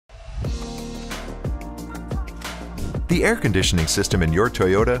The air conditioning system in your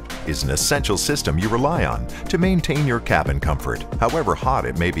Toyota is an essential system you rely on to maintain your cabin comfort, however hot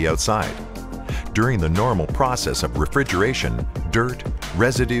it may be outside. During the normal process of refrigeration, dirt,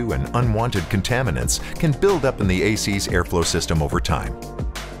 residue, and unwanted contaminants can build up in the AC's airflow system over time.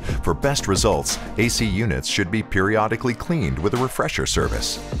 For best results, AC units should be periodically cleaned with a refresher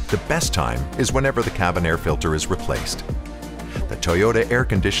service. The best time is whenever the cabin air filter is replaced. The Toyota Air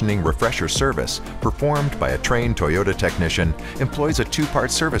Conditioning Refresher Service, performed by a trained Toyota technician, employs a two-part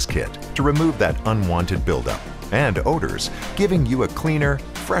service kit to remove that unwanted buildup and odors, giving you a cleaner,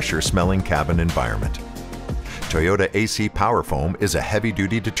 fresher-smelling cabin environment. Toyota AC Power Foam is a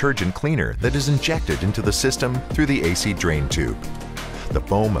heavy-duty detergent cleaner that is injected into the system through the AC drain tube. The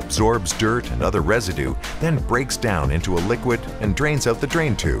foam absorbs dirt and other residue, then breaks down into a liquid and drains out the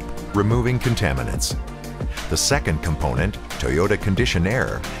drain tube, removing contaminants. The second component, Toyota Condition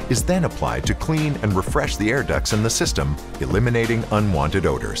Air, is then applied to clean and refresh the air ducts in the system, eliminating unwanted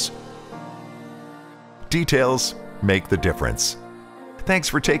odors. Details make the difference. Thanks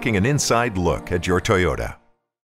for taking an inside look at your Toyota.